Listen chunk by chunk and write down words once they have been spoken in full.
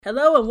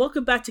Hello and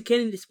welcome back to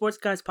Kenny the Sports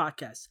Guys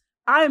podcast.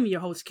 I am your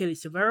host, Kenny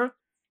Silvera,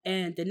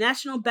 and the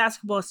National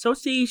Basketball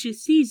Association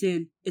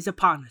season is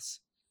upon us.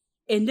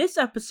 In this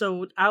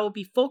episode, I will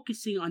be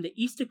focusing on the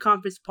Eastern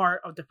Conference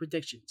part of the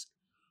predictions.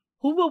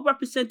 Who will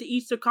represent the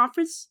Eastern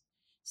Conference?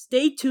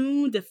 Stay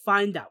tuned to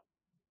find out.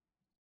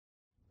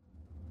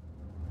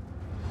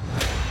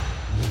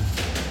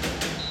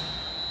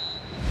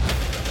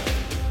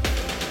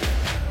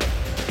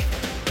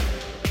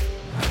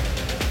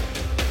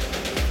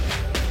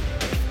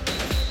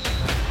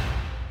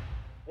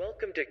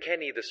 Welcome to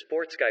Kenny the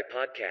Sports Guy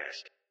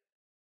podcast.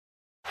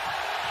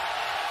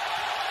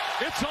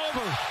 It's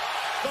over.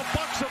 The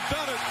Bucks have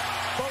done it.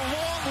 The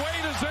long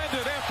wait has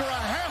ended. After a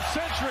half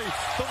century,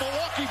 the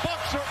Milwaukee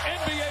Bucks are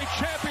NBA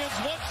champions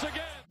once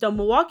again. The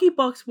Milwaukee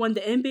Bucks won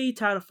the NBA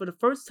title for the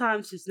first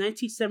time since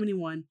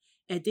 1971,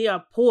 and they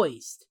are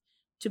poised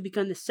to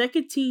become the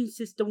second team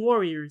since the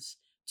Warriors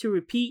to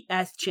repeat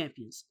as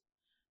champions.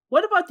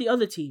 What about the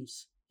other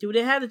teams? Do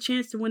they have a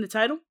chance to win the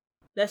title?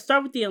 Let's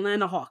start with the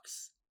Atlanta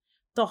Hawks.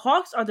 The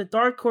Hawks are the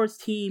dark horse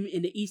team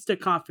in the Eastern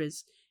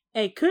Conference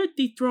and could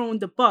dethrone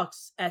the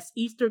Bucks as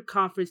Eastern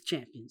Conference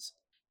champions.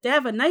 They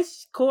have a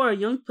nice core of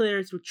young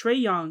players with Trae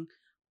Young,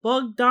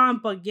 Bogdan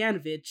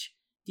Bogdanovic,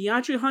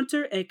 DeAndre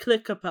Hunter, and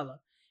Clint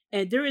Capella,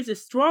 and there is a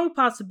strong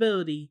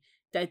possibility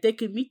that they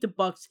could meet the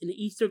Bucks in the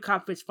Eastern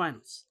Conference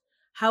Finals.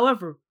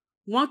 However,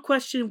 one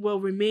question will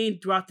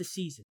remain throughout the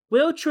season.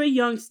 Will Trae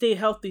Young stay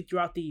healthy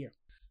throughout the year?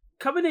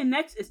 Coming in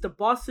next is the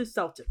Boston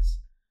Celtics.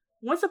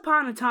 Once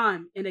upon a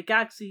time, in a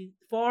galaxy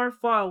far,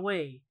 far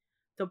away,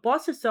 the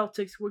Boston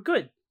Celtics were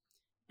good,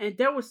 and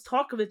there was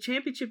talk of a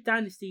championship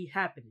dynasty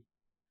happening.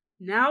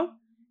 Now,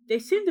 they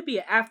seem to be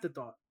an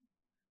afterthought.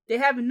 They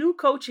have a new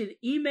coach in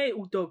Ime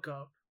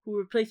Udoka, who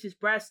replaces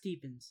Brad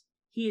Stevens.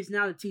 He is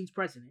now the team's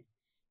president,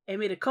 and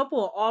made a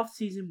couple of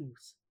off-season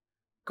moves.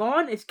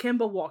 Gone is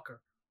Kemba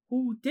Walker,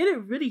 who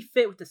didn't really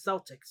fit with the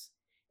Celtics,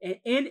 and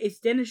in is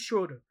Dennis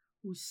Schroeder,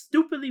 who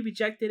stupidly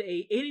rejected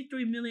a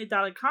 $83 million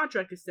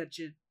contract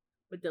extension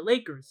with the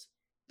Lakers,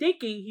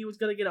 thinking he was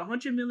going to get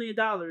 $100 million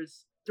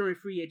during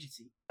free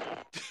agency.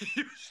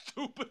 You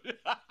stupid.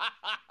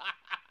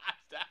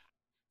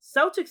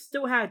 Celtics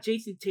still have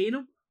Jason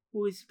Tatum,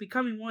 who is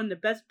becoming one of the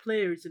best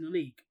players in the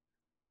league.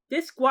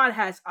 This squad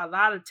has a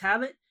lot of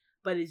talent,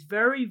 but is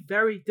very,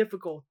 very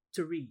difficult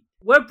to read.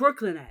 Where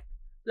Brooklyn at?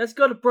 Let's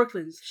go to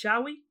Brooklyn,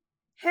 shall we?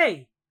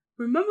 Hey,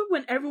 remember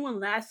when everyone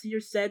last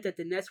year said that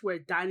the Nets were a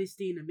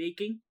dynasty in the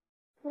making?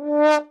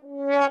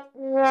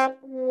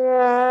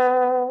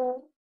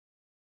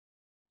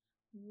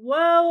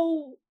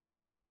 Well,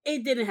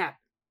 it didn't happen.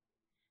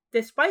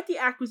 Despite the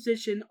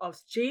acquisition of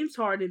James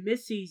Harden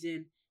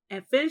mid-season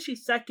and finishing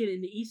second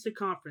in the Eastern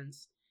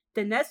Conference,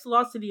 the Nets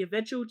lost to the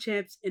eventual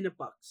champs in the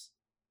Bucks.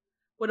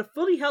 With a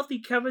fully healthy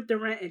Kevin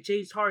Durant and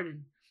James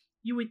Harden,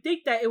 you would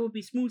think that it would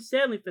be smooth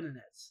sailing for the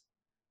Nets.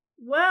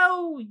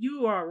 Well,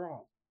 you are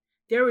wrong.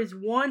 There is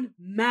one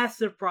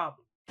massive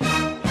problem.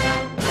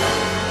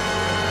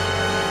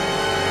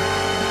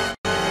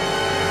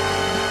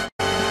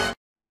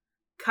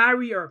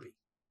 Kyrie Irving.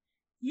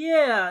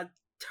 Yeah,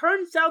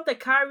 turns out that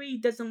Kyrie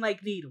doesn't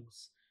like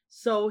needles,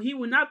 so he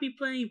will not be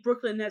playing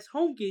Brooklyn Nets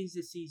home games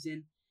this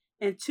season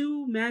and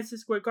 2 Madison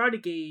Square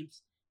Garden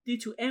games due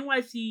to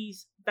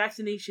NYC's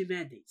vaccination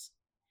mandates.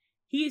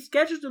 He is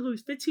scheduled to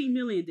lose $15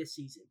 million this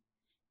season.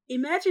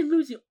 Imagine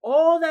losing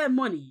all that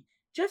money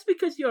just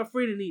because you're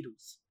afraid of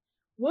needles.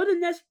 Will the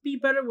Nets be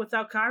better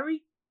without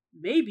Kyrie?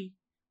 Maybe,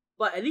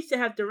 but at least they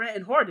have Durant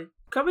and Harden.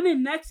 Coming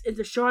in next is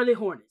the Charlotte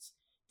Hornets.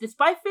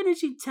 Despite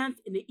finishing 10th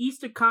in the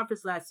Eastern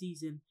Conference last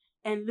season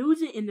and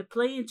losing in the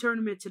play-in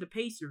tournament to the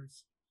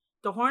Pacers,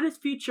 the Hornets'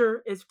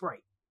 future is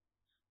bright.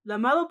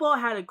 LaMelo Ball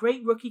had a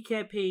great rookie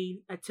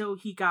campaign until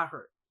he got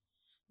hurt.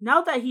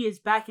 Now that he is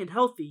back and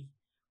healthy,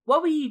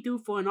 what will he do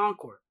for an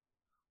encore?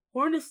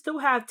 Hornets still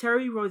have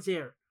Terry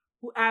Rozier,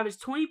 who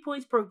averaged 20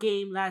 points per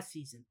game last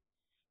season.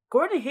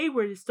 Gordon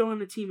Hayward is still on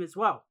the team as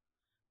well,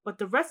 but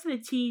the rest of the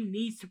team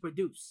needs to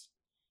produce.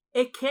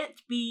 It can't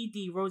be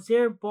the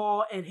Rozier,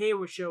 Ball, and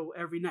Hayward show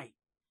every night.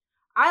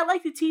 I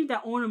like the team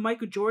that owner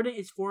Michael Jordan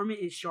is forming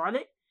in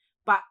Charlotte,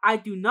 but I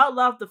do not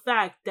love the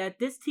fact that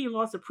this team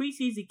lost a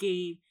preseason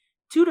game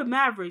to the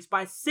Mavericks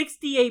by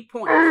 68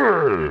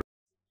 points.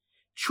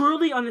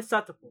 Truly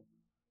unacceptable.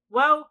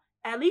 Well,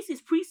 at least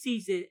it's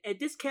preseason, and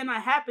this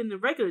cannot happen in the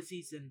regular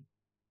season.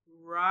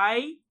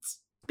 Right?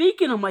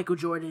 Speaking of Michael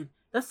Jordan,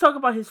 let's talk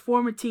about his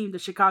former team, the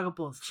Chicago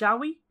Bulls, shall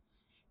we?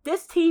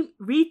 This team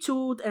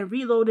retooled and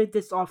reloaded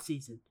this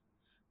offseason.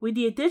 With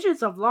the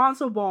additions of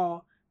Lonzo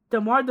Ball,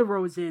 DeMar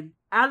DeRozan,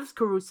 Alex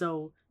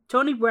Caruso,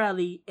 Tony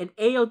Bradley, and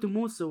Ayo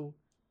Dosunmu,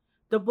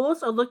 the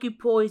Bulls are looking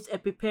poised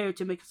and prepared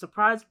to make a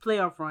surprise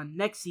playoff run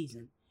next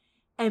season,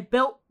 and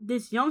built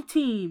this young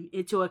team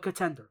into a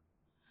contender.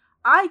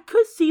 I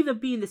could see them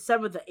being the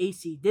 7th or 8th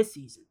seed this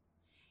season.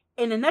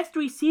 In the next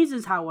 3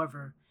 seasons,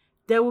 however,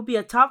 there will be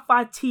a top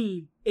 5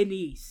 team in the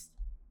East.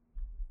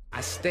 I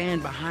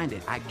stand behind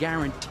it. I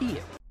guarantee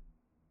it.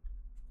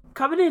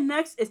 Coming in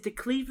next is the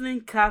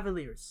Cleveland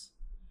Cavaliers.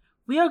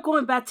 We are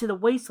going back to the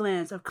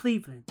wastelands of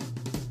Cleveland.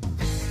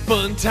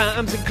 Fun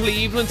times in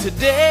Cleveland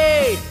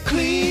today.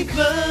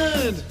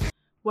 Cleveland!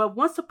 Well,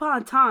 once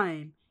upon a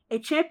time, a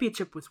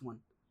championship was won,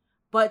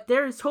 but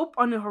there is hope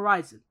on the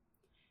horizon.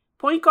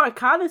 Point guard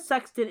Colin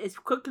Sexton is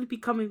quickly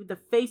becoming the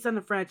face of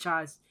the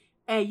franchise,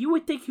 and you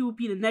would think he would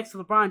be the next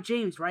LeBron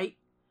James, right?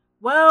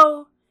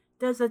 Well,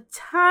 there's a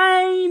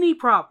tiny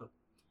problem.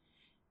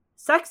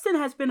 Sexton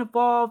has been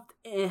involved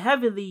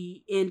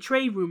heavily in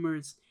trade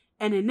rumors,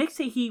 and the Knicks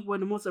and Heat were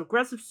the most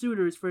aggressive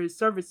suitors for his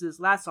services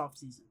last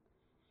offseason.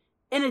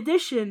 In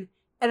addition,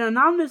 an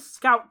anonymous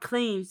scout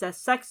claims that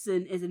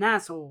Sexton is an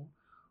asshole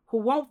who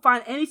won't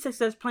find any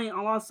success playing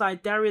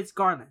alongside Darius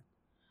Garland.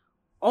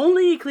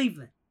 Only in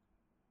Cleveland.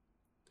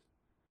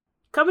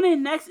 Coming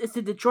in next is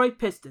the Detroit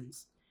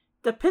Pistons.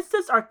 The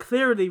Pistons are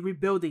clearly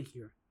rebuilding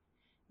here.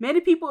 Many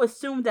people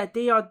assume that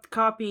they are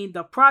copying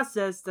the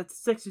process that the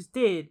Sixers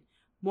did,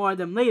 more on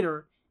them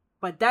later,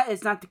 but that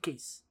is not the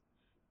case.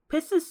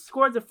 Pistons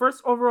scored the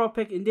first overall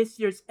pick in this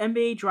year's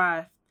NBA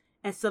draft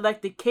and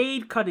selected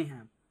Cade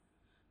Cunningham.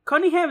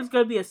 Cunningham is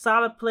going to be a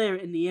solid player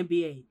in the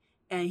NBA,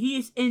 and he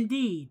is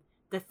indeed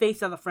the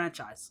face of the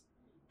franchise.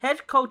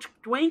 Head coach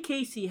Dwayne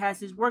Casey has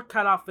his work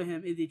cut out for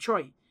him in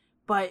Detroit,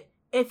 but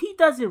if he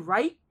does it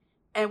right,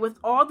 and with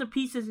all the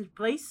pieces in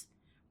place,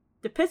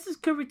 the Pistons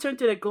could return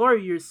to their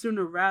glory years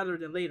sooner rather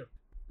than later.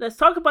 Let's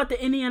talk about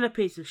the Indiana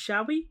Pacers,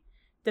 shall we?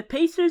 The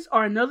Pacers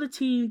are another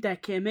team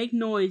that can make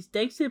noise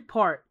thanks in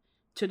part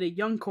to the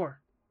young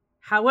core.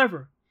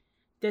 However,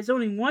 there's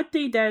only one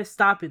thing that is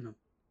stopping them: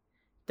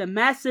 the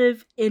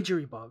massive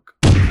injury bug.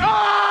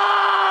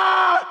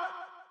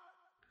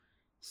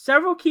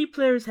 Several key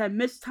players have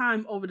missed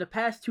time over the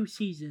past 2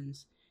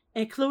 seasons,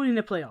 including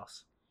the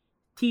playoffs.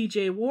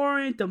 TJ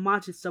Warren,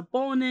 Domantas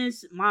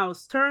Sabonis,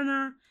 Miles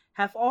Turner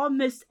have all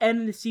missed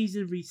end of the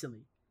season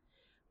recently.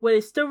 Will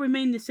it still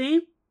remain the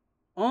same?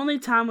 Only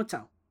time will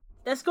tell.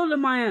 Let's go to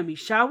Miami,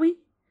 shall we?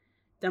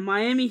 The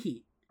Miami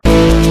Heat.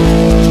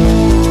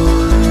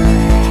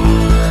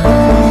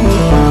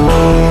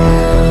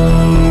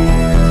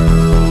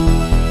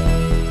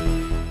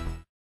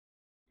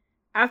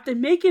 After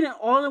making it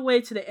all the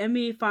way to the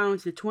NBA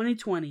Finals in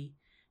 2020,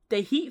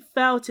 the Heat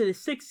fell to the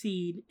 6th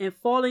seed and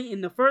falling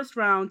in the first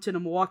round to the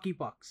Milwaukee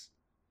Bucks.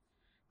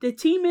 The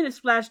team made a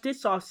splash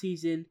this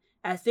offseason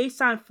as they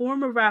signed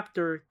former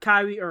Raptor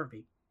Kyrie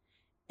Irving.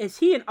 Is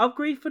he an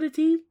upgrade for the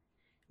team?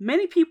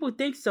 Many people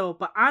think so,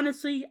 but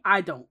honestly,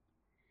 I don't.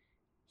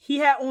 He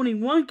had only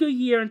one good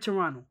year in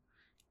Toronto.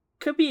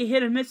 Could be a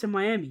hit or miss in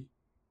Miami.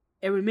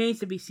 It remains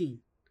to be seen.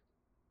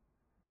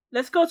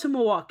 Let's go to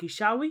Milwaukee,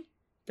 shall we?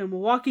 The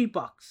Milwaukee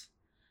Bucks.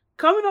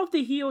 Coming off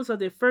the heels of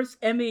their first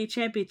NBA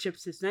championship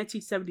since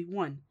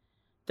 1971,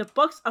 the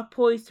Bucks are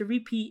poised to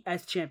repeat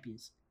as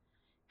champions.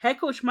 Head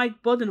coach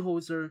Mike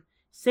Budenholzer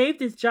saved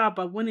his job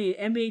by winning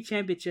an NBA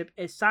championship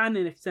and signed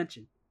an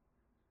extension.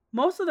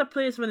 Most of the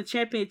players from the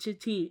championship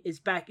team is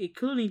back,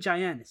 including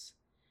Giannis.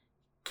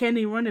 Can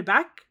they run it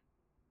back?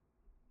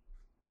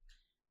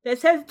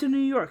 Let's head to New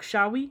York,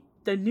 shall we?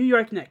 The New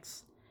York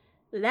Knicks.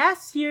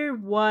 Last year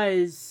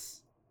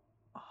was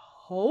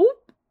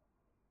hope?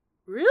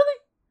 Really?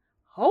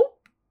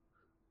 Hope?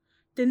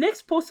 The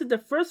Knicks posted the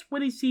first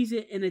winning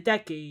season in a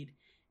decade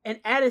and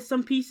added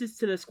some pieces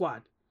to the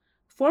squad.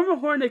 Former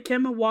Hornet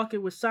Kemba Walker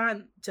was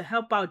signed to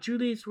help out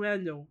Julius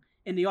Randle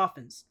in the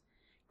offense,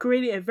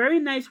 creating a very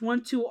nice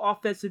 1-2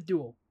 offensive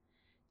duo.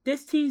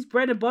 This team's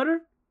bread and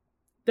butter?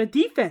 The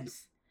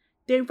defense.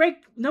 They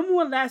ranked number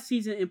 1 last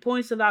season in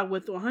points allowed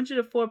with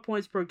 104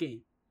 points per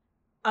game.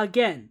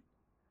 Again,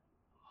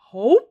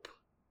 hope?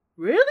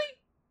 Really?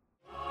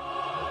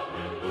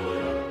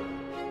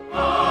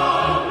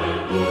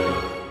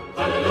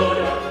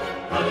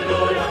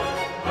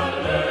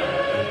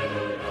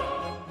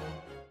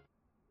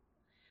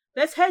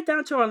 Let's head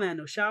down to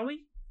Orlando, shall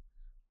we?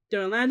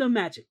 The Orlando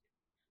Magic.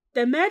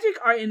 The Magic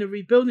are in the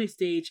rebuilding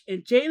stage,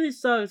 and Jalen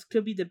Suggs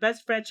could be the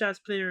best franchise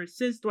player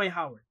since Dwight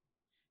Howard.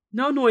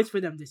 No noise for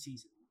them this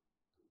season.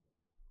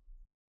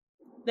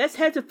 Let's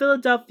head to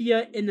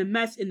Philadelphia in the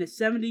mess in the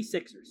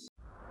 76ers.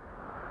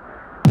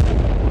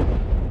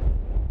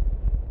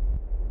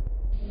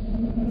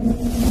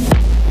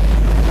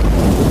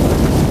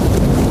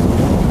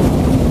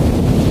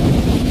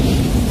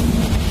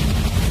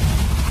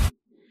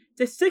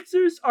 The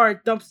Sixers are a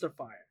dumpster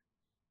fire.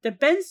 The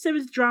Ben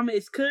Simmons drama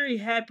is clearly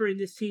hampering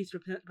this team's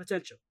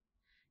potential.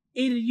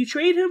 Either you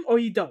trade him or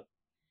you don't.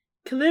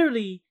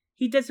 Clearly,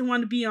 he doesn't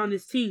want to be on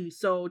this team,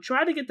 so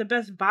try to get the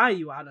best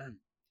value out of him.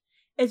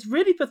 It's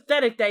really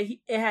pathetic that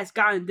it has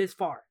gotten this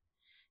far.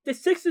 The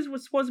Sixers were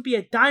supposed to be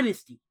a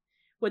dynasty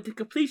with the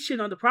completion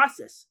of the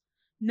process.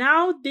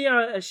 Now they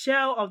are a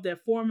shell of their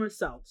former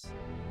selves.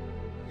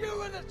 You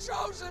were the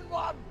chosen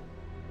one!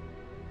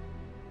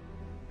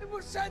 It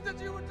was said that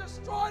you would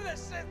destroy the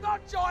Sith,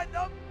 not join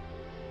them!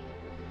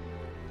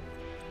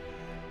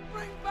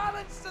 Bring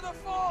balance to the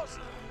Force,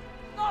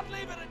 not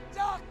leave it in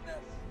darkness!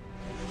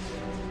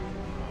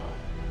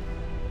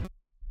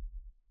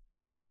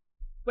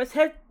 Let's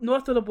head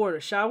north of the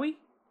border, shall we?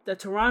 The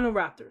Toronto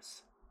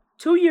Raptors.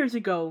 2 years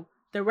ago,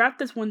 the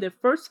Raptors won their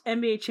first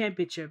NBA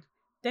championship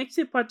thanks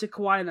in part to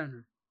Kawhi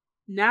Leonard.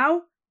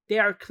 Now, they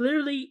are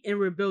clearly in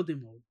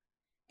rebuilding mode.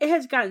 It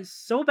has gotten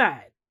so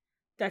bad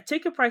that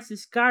ticket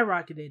prices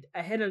skyrocketed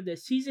ahead of the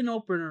season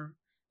opener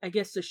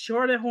against the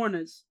Charlotte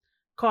Hornets,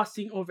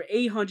 costing over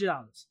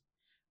 $800.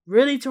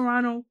 Really,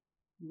 Toronto?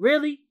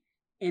 Really?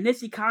 In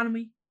this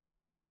economy?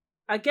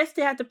 I guess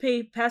they had to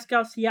pay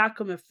Pascal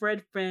Siakam and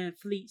Fred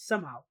VanVleet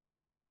somehow.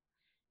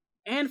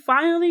 And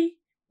finally,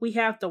 we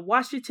have the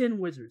Washington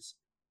Wizards.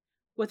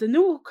 With a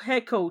new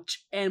head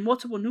coach and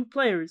multiple new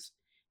players,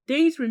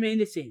 things remain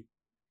the same.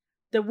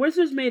 The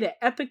Wizards made an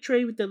epic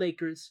trade with the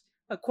Lakers,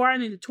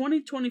 acquiring the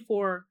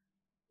 2024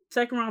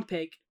 second round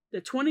pick,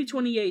 the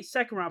 2028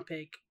 second round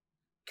pick,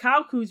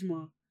 Kyle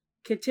Kuzma,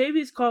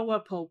 Kentavious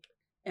Caldwell-Pope,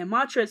 and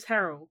Montrezl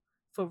Harrell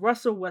for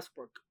Russell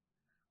Westbrook.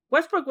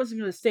 Westbrook wasn't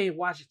going to stay in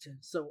Washington,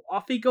 so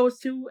off he goes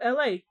to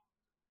LA.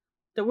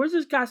 The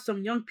Wizards got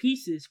some young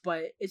pieces,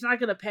 but it's not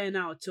going to pan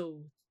out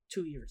until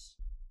 2 years.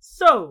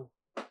 So,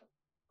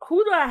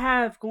 who do I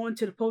have going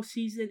to the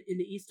postseason in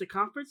the Eastern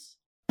Conference?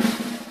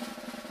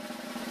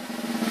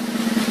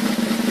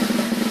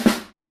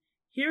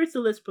 Here is the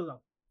list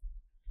below.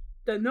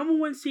 The number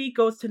 1 seed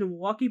goes to the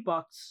Milwaukee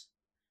Bucks.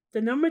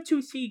 The number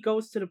 2 seed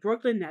goes to the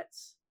Brooklyn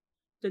Nets.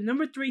 The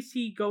number 3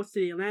 seed goes to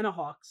the Atlanta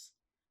Hawks.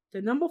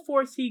 The number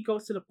 4 seed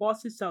goes to the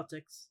Boston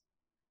Celtics.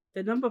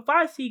 The number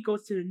 5 seed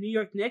goes to the New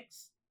York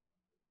Knicks.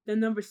 The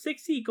number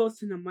 6 seed goes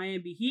to the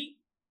Miami Heat.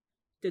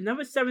 The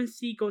number 7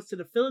 seed goes to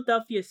the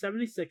Philadelphia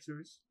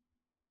 76ers.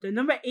 The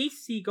number 8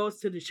 seed goes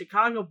to the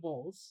Chicago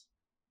Bulls.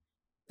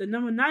 The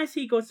number 9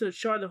 seed goes to the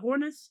Charlotte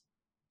Hornets.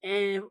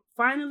 And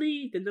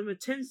finally, the number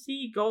 10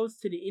 seed goes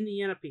to the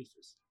Indiana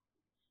Pacers.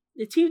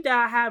 The team that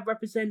I have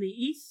representing the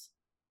East,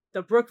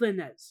 the Brooklyn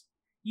Nets.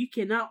 You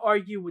cannot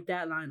argue with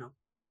that lineup.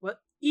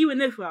 But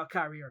even if without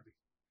Kyrie Irving.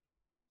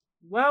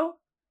 Well,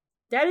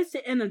 that is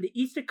the end of the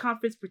Eastern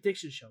Conference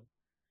Prediction Show.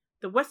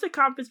 The Western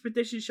Conference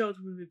Prediction Shows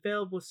will be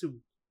available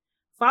soon.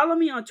 Follow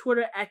me on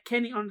Twitter at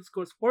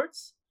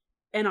Kenny_sports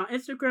and on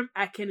Instagram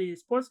at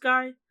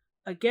Kenny_sportsguy.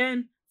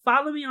 Again,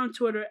 follow me on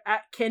Twitter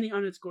at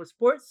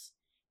Kenny_sports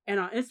and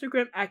on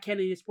Instagram at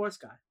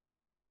Kenny_sportsguy.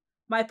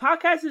 My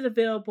podcast is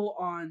available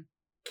on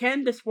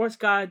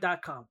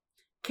KenTheSportsGuy.com.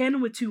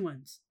 Ken with 2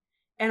 N's.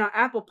 And on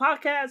Apple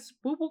Podcasts,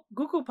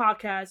 Google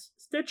Podcasts,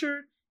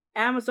 Stitcher,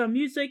 Amazon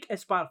Music, and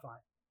Spotify.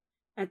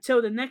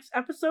 Until the next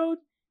episode,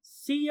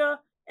 see ya,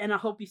 and I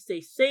hope you stay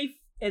safe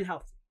and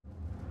healthy.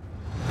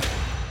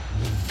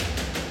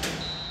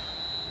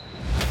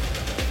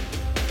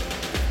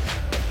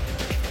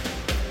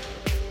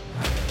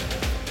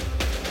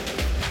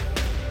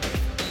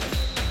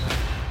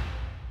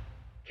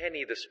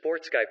 Kenny the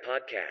Sports Guy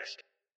Podcast.